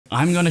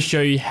I'm going to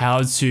show you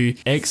how to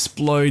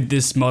explode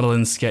this model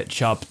in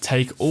SketchUp,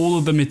 take all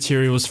of the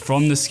materials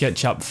from the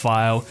SketchUp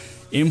file,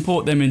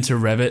 import them into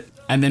Revit,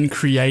 and then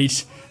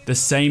create the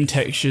same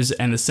textures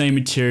and the same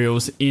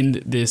materials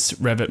in this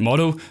Revit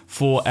model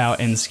for our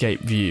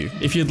Enscape view.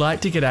 If you'd like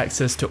to get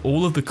access to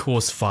all of the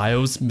course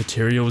files,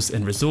 materials,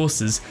 and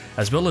resources,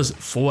 as well as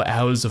 4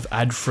 hours of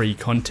ad-free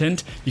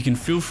content, you can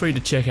feel free to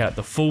check out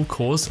the full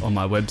course on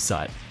my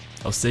website.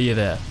 I'll see you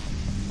there.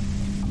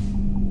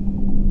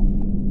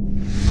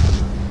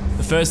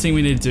 The first thing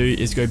we need to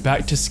do is go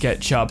back to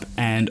SketchUp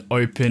and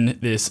open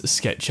this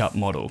SketchUp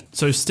model.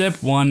 So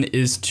step 1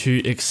 is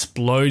to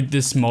explode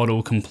this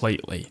model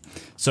completely.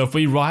 So if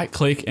we right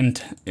click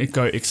and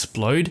go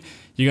explode,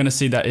 you're going to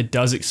see that it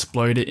does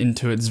explode it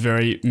into its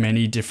very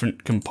many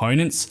different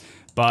components,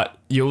 but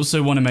you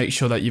also want to make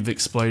sure that you've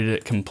exploded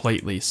it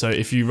completely. So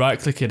if you right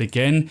click it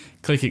again,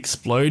 click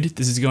explode,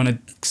 this is going to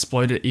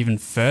explode it even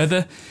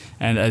further.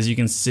 And as you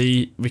can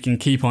see, we can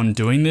keep on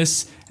doing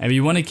this, and we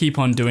want to keep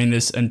on doing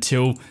this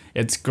until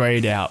it's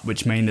grayed out,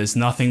 which means there's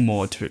nothing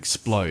more to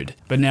explode.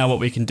 But now what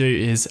we can do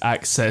is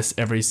access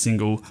every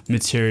single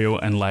material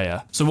and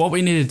layer. So what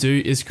we need to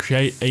do is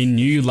create a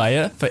new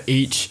layer for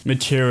each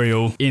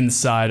material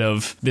inside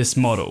of this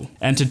model.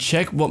 And to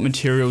check what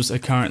materials are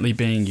currently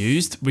being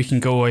used, we can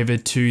go over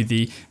to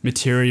the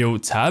material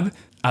tab.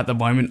 At the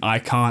moment, I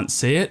can't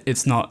see it.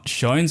 It's not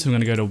showing. So I'm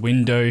going to go to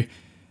window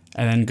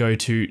and then go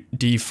to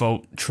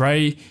default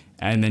tray,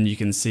 and then you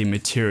can see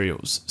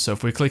materials. So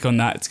if we click on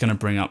that, it's going to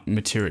bring up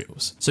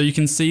materials. So you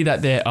can see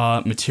that there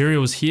are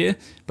materials here,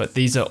 but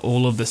these are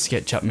all of the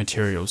SketchUp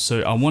materials.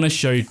 So I want to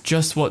show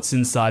just what's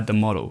inside the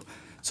model.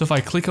 So if I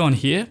click on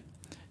here,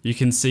 you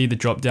can see the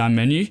drop down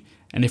menu.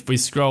 And if we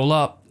scroll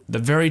up, the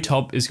very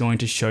top is going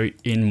to show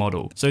in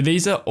model. So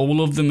these are all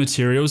of the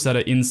materials that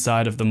are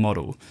inside of the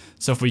model.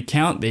 So if we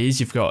count these,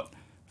 you've got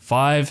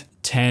 5,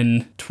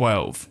 10,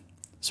 12.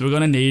 So we're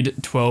going to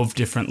need 12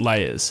 different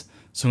layers.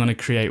 So I'm going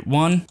to create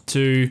 1,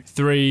 2,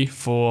 3,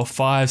 4,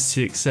 5,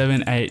 6,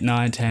 7, 8,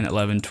 9, 10,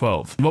 11,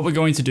 12. What we're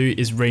going to do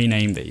is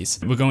rename these.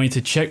 We're going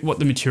to check what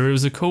the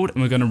materials are called,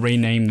 and we're going to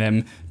rename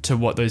them to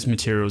what those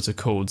materials are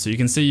called. So you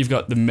can see you've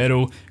got the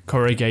metal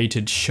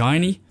corrugated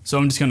shiny. So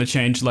I'm just going to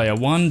change layer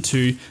 1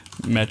 to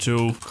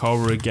metal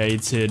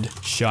corrugated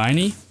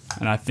shiny.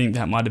 And I think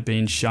that might have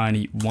been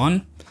shiny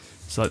 1.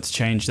 So let's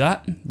change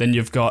that. Then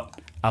you've got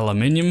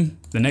aluminium,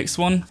 the next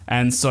one,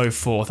 and so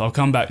forth. I'll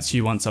come back to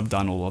you once I've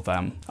done all of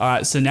them. All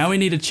right, so now we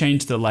need to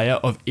change the layer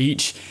of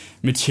each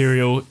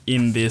material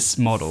in this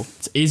model.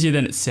 It's easier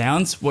than it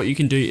sounds. What you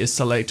can do is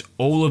select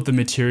all of the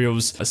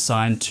materials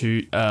assigned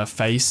to a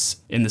face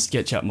in the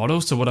SketchUp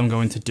model. So what I'm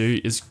going to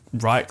do is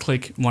right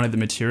click one of the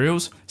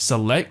materials,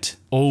 select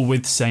all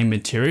with same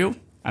material,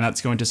 and that's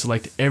going to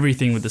select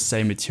everything with the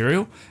same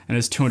material. And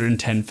there's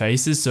 210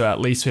 faces, so at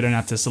least we don't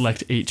have to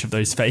select each of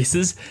those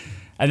faces.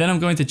 And then I'm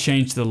going to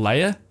change the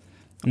layer.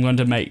 I'm going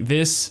to make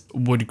this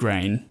wood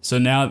grain. So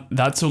now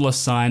that's all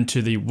assigned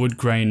to the wood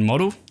grain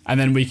model. And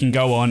then we can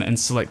go on and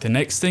select the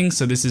next thing.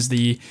 So this is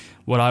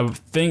what I would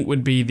think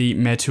would be the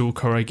metal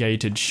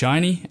corrugated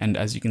shiny. And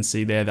as you can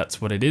see there,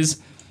 that's what it is.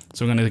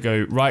 So I'm going to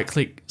go right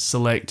click,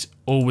 select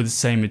all with the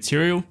same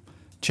material,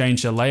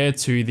 change the layer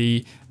to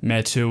the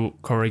metal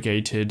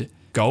corrugated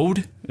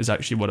gold is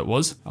actually what it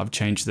was. I've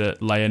changed the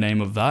layer name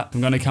of that.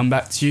 I'm going to come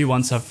back to you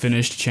once I've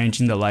finished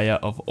changing the layer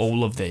of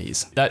all of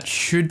these. That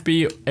should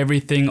be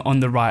everything on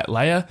the right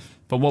layer,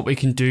 but what we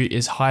can do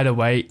is hide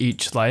away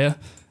each layer,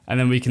 and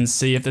then we can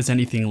see if there's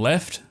anything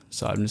left.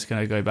 So I'm just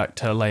going to go back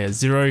to layer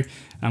 0.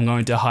 I'm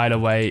going to hide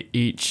away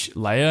each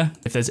layer.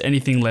 If there's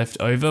anything left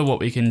over, what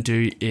we can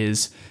do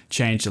is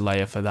change the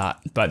layer for that,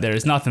 but there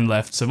is nothing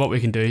left. So what we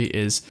can do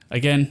is,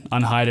 again,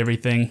 unhide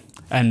everything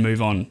and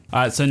move on.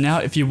 All right, so now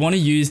if you want to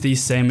use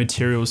these same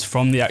materials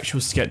from the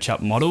actual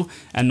SketchUp model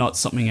and not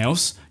something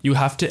else, you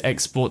have to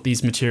export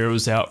these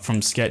materials out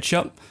from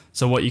SketchUp.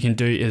 So what you can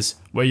do is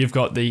where you've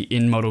got the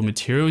in model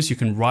materials, you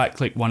can right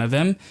click one of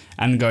them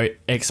and go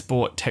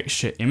export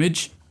texture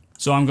image.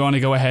 So I'm going to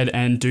go ahead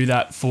and do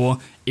that for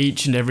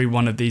each and every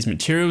one of these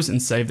materials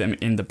and save them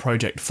in the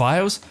project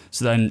files.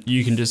 So then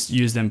you can just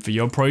use them for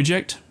your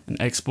project and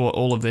export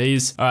all of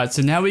these. All right,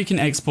 so now we can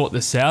export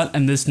this out,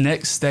 and this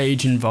next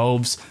stage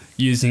involves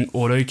using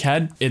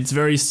AutoCAD. It's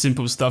very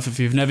simple stuff. If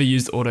you've never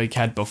used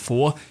AutoCAD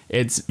before,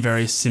 it's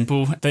very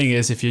simple. Thing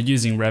is, if you're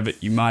using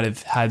Revit, you might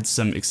have had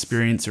some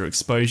experience or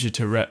exposure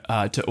to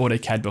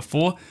AutoCAD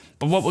before.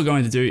 But what we're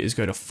going to do is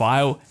go to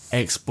File,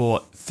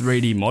 Export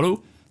 3D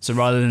Model. So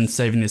rather than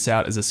saving this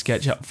out as a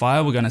SketchUp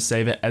file, we're going to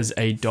save it as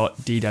a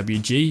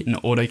 .dwg, an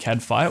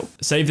AutoCAD file.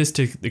 Save this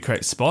to the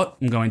correct spot.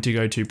 I'm going to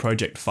go to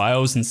Project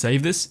Files and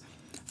save this.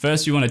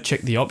 First, you want to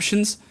check the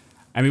options,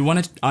 and we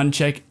want to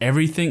uncheck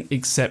everything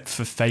except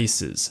for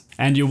faces.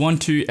 And you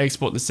want to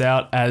export this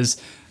out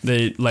as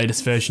the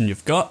latest version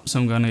you've got. So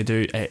I'm going to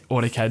do a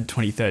AutoCAD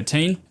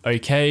 2013.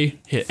 Okay,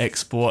 hit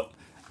export,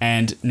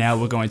 and now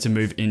we're going to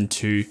move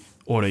into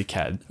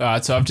AutoCAD.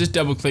 Alright, so I've just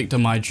double clicked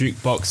on my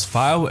jukebox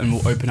file and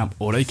we'll open up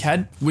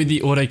AutoCAD. With the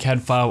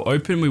AutoCAD file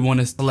open, we want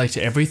to select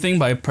everything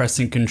by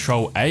pressing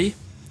Ctrl A.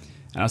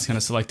 And that's going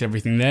to select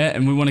everything there.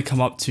 And we want to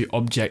come up to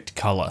object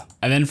color.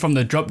 And then from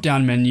the drop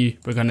down menu,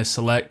 we're going to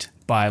select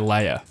by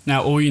layer.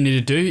 Now, all you need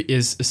to do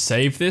is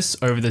save this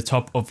over the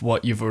top of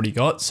what you've already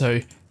got.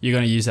 So you're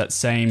going to use that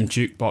same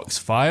jukebox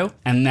file.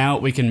 And now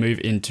we can move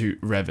into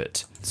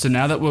Revit. So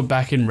now that we're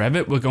back in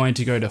Revit, we're going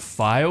to go to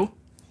File,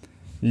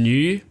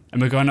 New,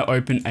 and we're going to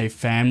open a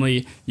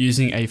family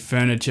using a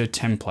furniture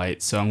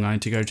template. So I'm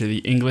going to go to the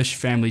English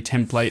family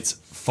templates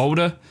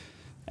folder,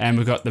 and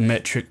we've got the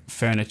metric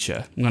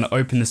furniture. I'm going to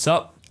open this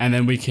up, and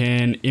then we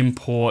can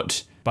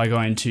import by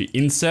going to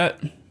Insert.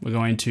 We're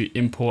going to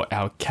import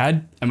our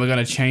CAD, and we're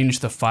going to change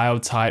the file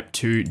type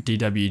to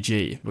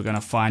DWG. We're going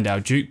to find our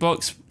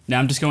jukebox. Now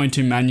I'm just going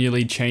to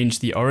manually change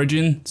the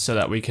origin so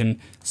that we can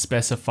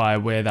specify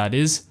where that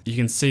is. You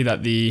can see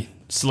that the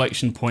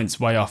selection point's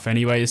way off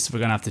anyways, so we're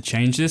going to have to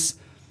change this.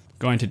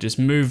 Going to just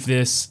move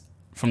this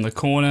from the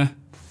corner,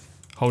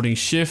 holding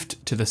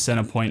shift to the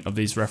center point of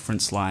these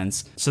reference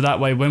lines. So that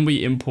way, when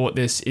we import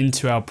this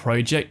into our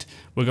project,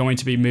 we're going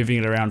to be moving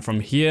it around from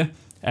here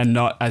and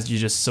not, as you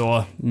just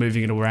saw,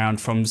 moving it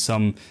around from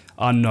some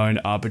unknown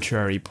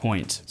arbitrary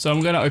point. So I'm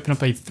going to open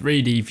up a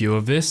 3D view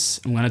of this.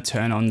 I'm going to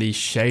turn on the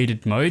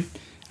shaded mode,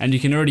 and you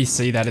can already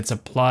see that it's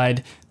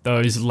applied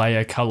those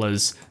layer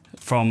colors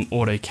from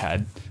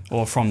AutoCAD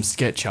or from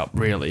SketchUp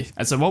really.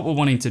 And so what we're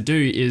wanting to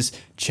do is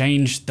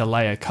change the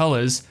layer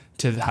colors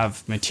to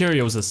have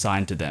materials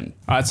assigned to them.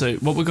 All right, so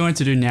what we're going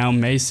to do now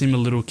may seem a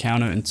little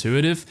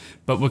counterintuitive,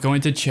 but we're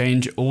going to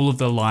change all of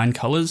the line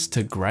colors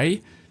to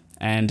gray.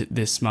 And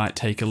this might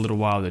take a little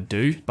while to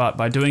do, but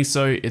by doing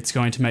so, it's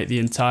going to make the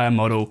entire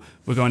model.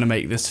 We're going to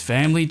make this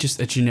family just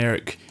a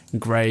generic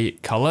gray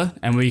color,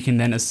 and we can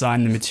then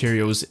assign the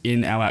materials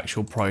in our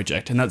actual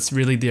project. And that's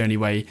really the only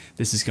way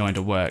this is going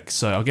to work.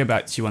 So I'll get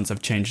back to you once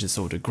I've changed this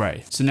all to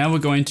gray. So now we're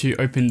going to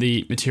open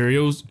the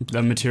material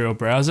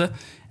browser,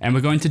 and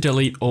we're going to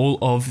delete all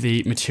of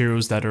the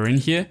materials that are in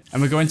here.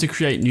 And we're going to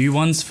create new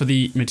ones for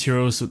the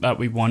materials that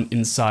we want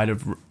inside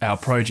of our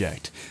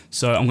project.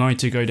 So I'm going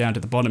to go down to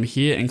the bottom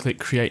here and click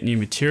create new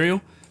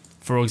material.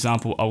 For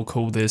example, I'll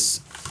call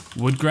this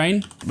wood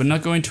grain. We're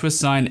not going to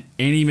assign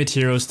any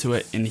materials to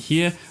it in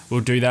here.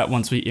 We'll do that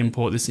once we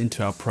import this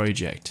into our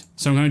project.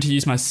 So I'm going to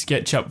use my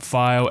SketchUp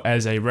file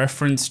as a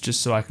reference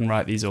just so I can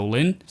write these all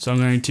in. So I'm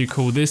going to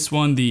call this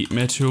one the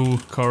metal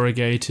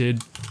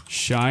corrugated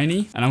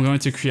shiny, and I'm going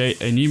to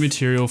create a new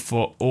material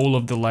for all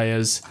of the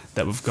layers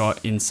that we've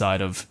got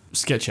inside of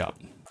SketchUp.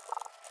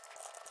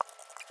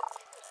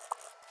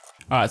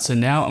 All right, so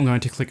now I'm going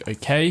to click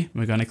OK.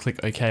 We're going to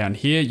click OK on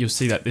here. You'll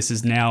see that this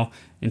is now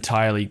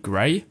entirely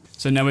gray.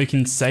 So now we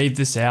can save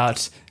this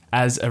out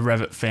as a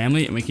Revit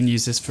family, and we can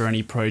use this for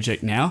any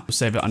project now. We'll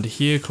save it under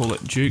here, call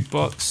it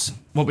jukebox.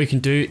 What we can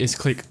do is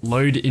click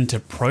load into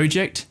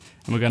project,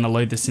 and we're going to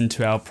load this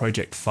into our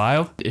project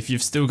file. If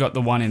you've still got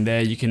the one in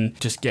there, you can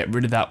just get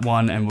rid of that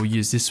one and we'll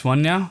use this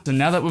one now. So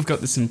now that we've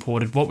got this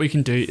imported, what we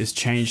can do is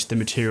change the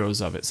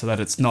materials of it so that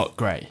it's not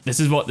gray. This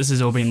is what this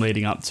has all been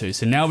leading up to.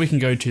 So now we can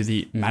go to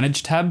the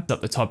Manage tab up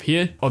the top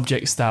here,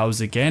 Object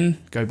Styles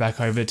again, go back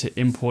over to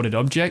Imported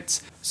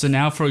Objects. So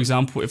now, for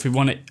example, if we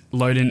want to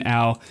load in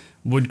our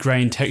wood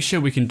grain texture,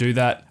 we can do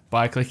that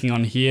by clicking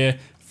on here,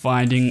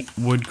 finding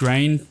wood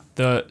grain,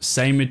 the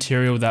same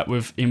material that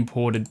we've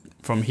imported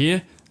from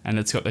here, and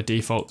it's got the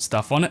default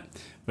stuff on it.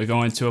 We're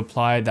going to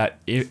apply that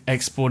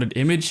exported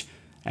image,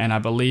 and I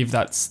believe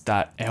that's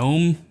that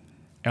Elm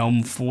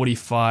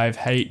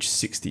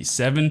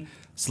 45H67.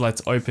 So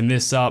let's open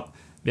this up.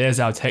 There's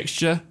our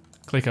texture.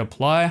 Click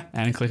apply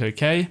and click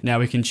OK. Now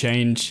we can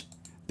change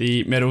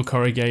the metal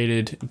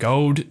corrugated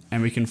gold,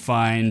 and we can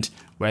find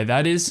where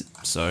that is.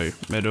 So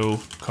metal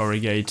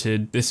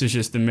corrugated, this is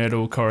just the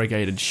metal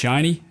corrugated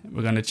shiny.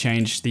 We're going to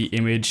change the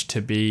image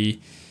to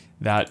be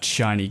that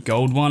shiny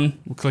gold one.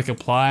 We'll click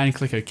apply and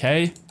click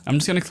OK. I'm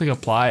just going to click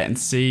apply and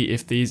see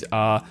if these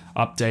are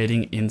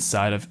updating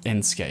inside of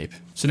Enscape.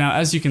 So now,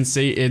 as you can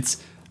see,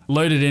 it's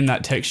loaded in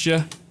that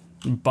texture,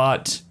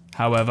 but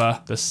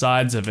however, the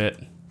sides of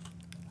it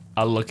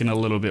are looking a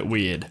little bit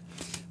weird.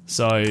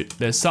 So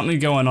there's something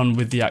going on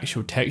with the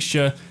actual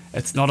texture.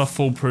 It's not a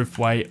foolproof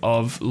way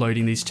of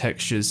loading these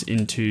textures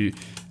into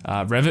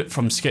Revit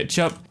from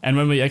SketchUp. And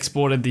when we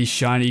exported the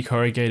shiny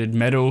corrugated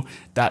metal,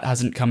 that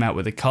hasn't come out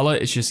with a color.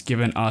 It's just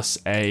given us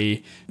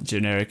a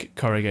generic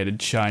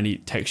corrugated shiny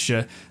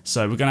texture.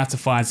 So we're gonna have to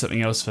find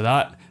something else for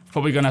that.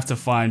 Probably gonna have to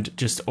find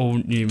just all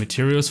new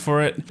materials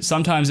for it.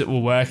 Sometimes it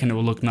will work and it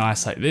will look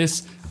nice like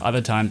this.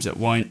 Other times it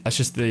won't. That's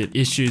just the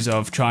issues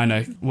of trying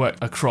to work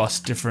across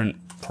different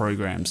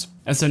programs.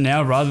 And so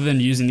now, rather than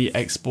using the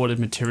exported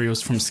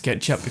materials from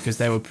SketchUp because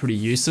they were pretty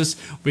useless,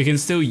 we can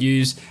still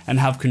use and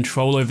have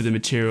control over the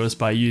materials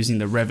by using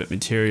the Revit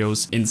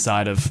materials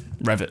inside of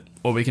Revit.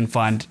 Or we can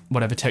find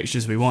whatever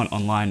textures we want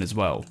online as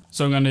well.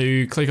 So I'm going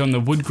to click on the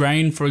wood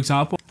grain, for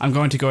example. I'm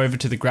going to go over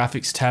to the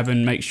graphics tab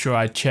and make sure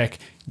I check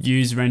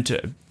use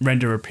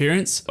render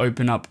appearance.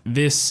 Open up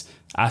this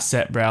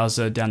asset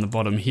browser down the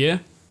bottom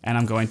here, and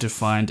I'm going to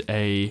find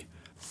a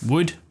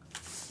wood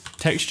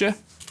texture.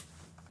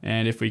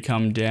 And if we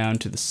come down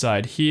to the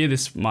side here,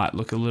 this might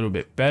look a little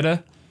bit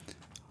better.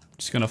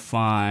 Just gonna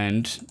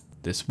find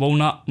this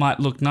walnut, might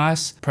look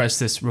nice. Press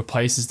this,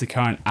 replaces the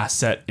current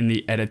asset in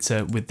the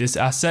editor with this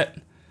asset.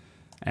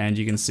 And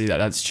you can see that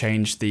that's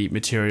changed the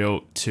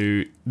material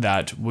to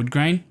that wood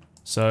grain.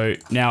 So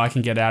now I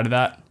can get out of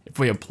that. If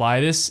we apply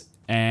this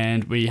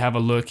and we have a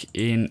look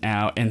in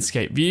our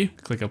Enscape view,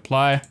 click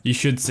apply, you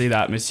should see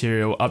that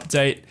material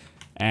update,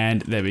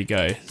 and there we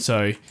go.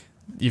 So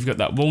you've got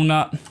that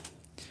walnut.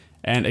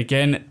 And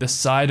again, the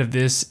side of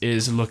this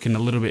is looking a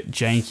little bit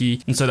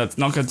janky. And so that's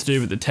not got to do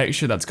with the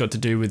texture, that's got to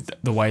do with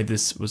the way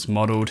this was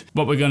modeled.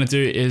 What we're gonna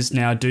do is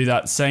now do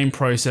that same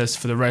process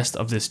for the rest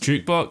of this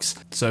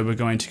jukebox. So we're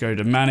going to go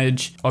to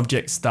manage,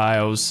 object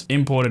styles,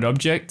 imported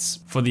objects.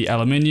 For the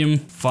aluminium,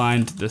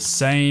 find the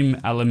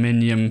same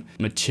aluminium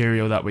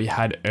material that we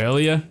had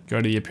earlier. Go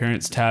to the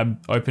appearance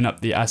tab, open up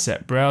the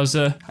asset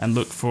browser and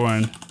look for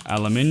an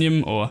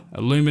aluminium or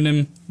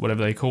aluminum,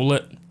 whatever they call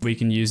it. We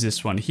can use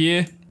this one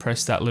here.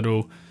 Press that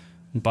little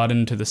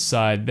button to the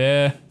side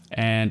there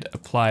and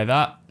apply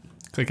that.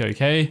 Click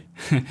OK.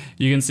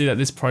 You can see that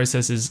this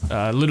process is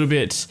a little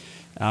bit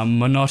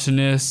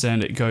monotonous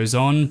and it goes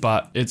on,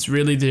 but it's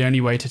really the only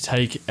way to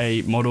take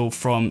a model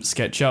from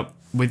SketchUp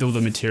with all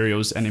the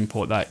materials and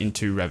import that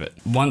into Revit.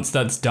 Once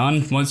that's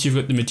done, once you've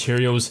got the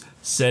materials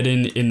set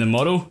in the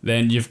model,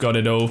 then you've got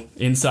it all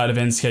inside of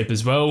Enscape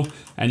as well.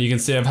 And you can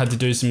see I've had to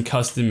do some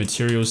custom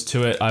materials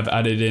to it. I've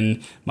added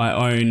in my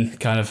own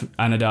kind of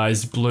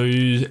anodized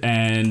blue,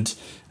 and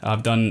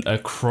I've done a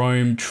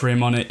chrome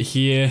trim on it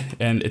here,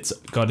 and it's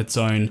got its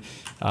own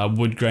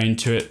wood grain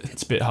to it.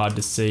 It's a bit hard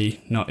to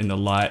see, not in the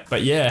light.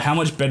 But yeah, how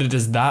much better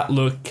does that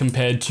look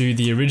compared to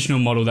the original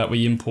model that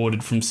we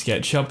imported from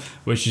SketchUp,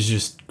 which is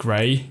just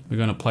gray. We're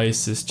gonna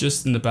place this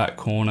just in the back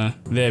corner.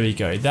 There we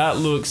go. That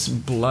looks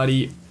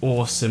bloody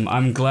awesome.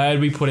 I'm glad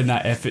we put in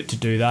that effort to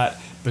do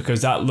that,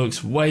 because that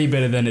looks way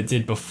better than it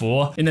did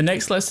before. In the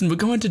next lesson, we're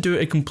going to do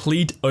a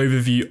complete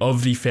overview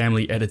of the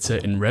family editor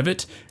in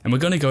Revit, and we're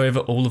going to go over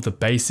all of the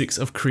basics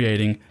of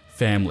creating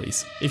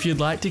families. If you'd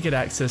like to get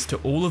access to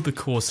all of the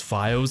course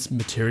files,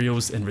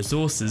 materials, and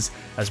resources,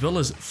 as well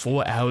as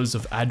 4 hours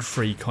of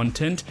ad-free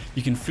content,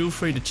 you can feel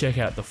free to check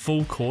out the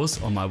full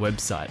course on my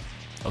website.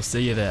 I'll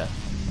see you there.